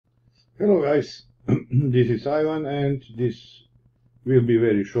Hello guys, this is Ivan and this will be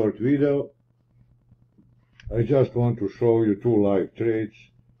very short video. I just want to show you two live trades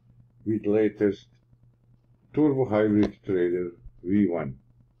with latest Turbo Hybrid Trader V1.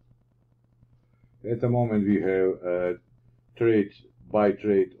 At the moment we have a buy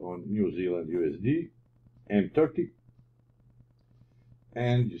trade on New Zealand USD M30,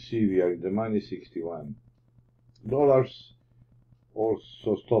 and you see we are in the money, $61.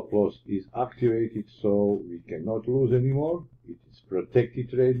 Also stop loss is activated, so we cannot lose anymore. It is protected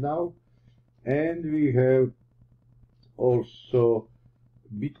trade now. And we have also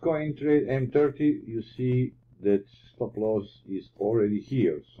Bitcoin trade M30. You see that stop loss is already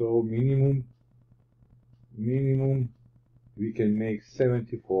here, so minimum we can make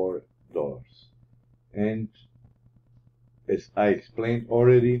 $74. And as I explained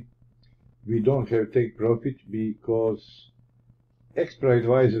already, we don't have take profit because Expert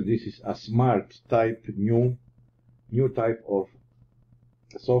Advisor, this is a smart type, new type of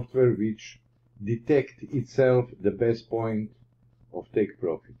software which detect itself the best point of take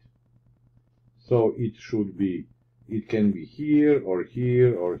profit. So it can be here or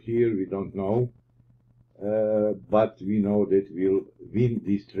here or here, we don't know, but we know that we'll win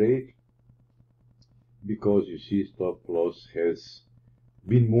this trade because you see stop loss has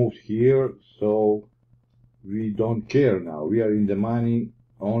been moved here, so we don't care now. We are in the money.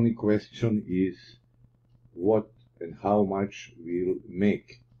 Only question is what and how much we'll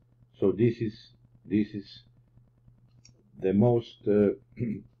make. So this is the most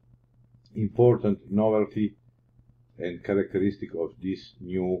important novelty and characteristic of this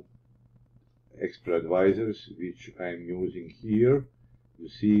new Expert Advisors which I'm using here. You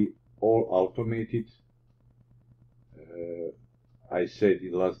see, all automated. I said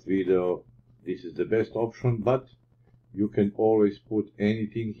in last video this is the best option, but you can always put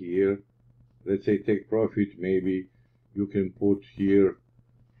anything here. Let's say take profit, maybe you can put here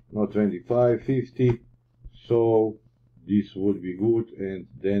not 25, 50, so this would be good, and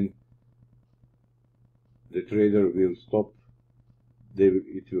then the trader will stop.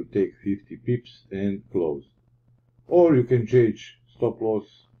 It will take 50 pips and close. Or you can change stop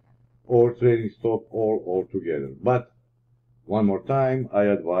loss or trading stop all together. But one more time, I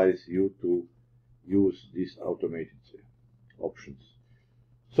advise you to use these automated options.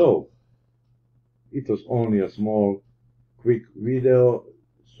 So it was only a small quick video,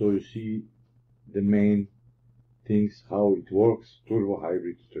 so you see the main things, how it works, Turbo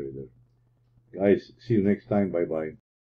Hybrid Trader. Guys, see you next time. Bye bye.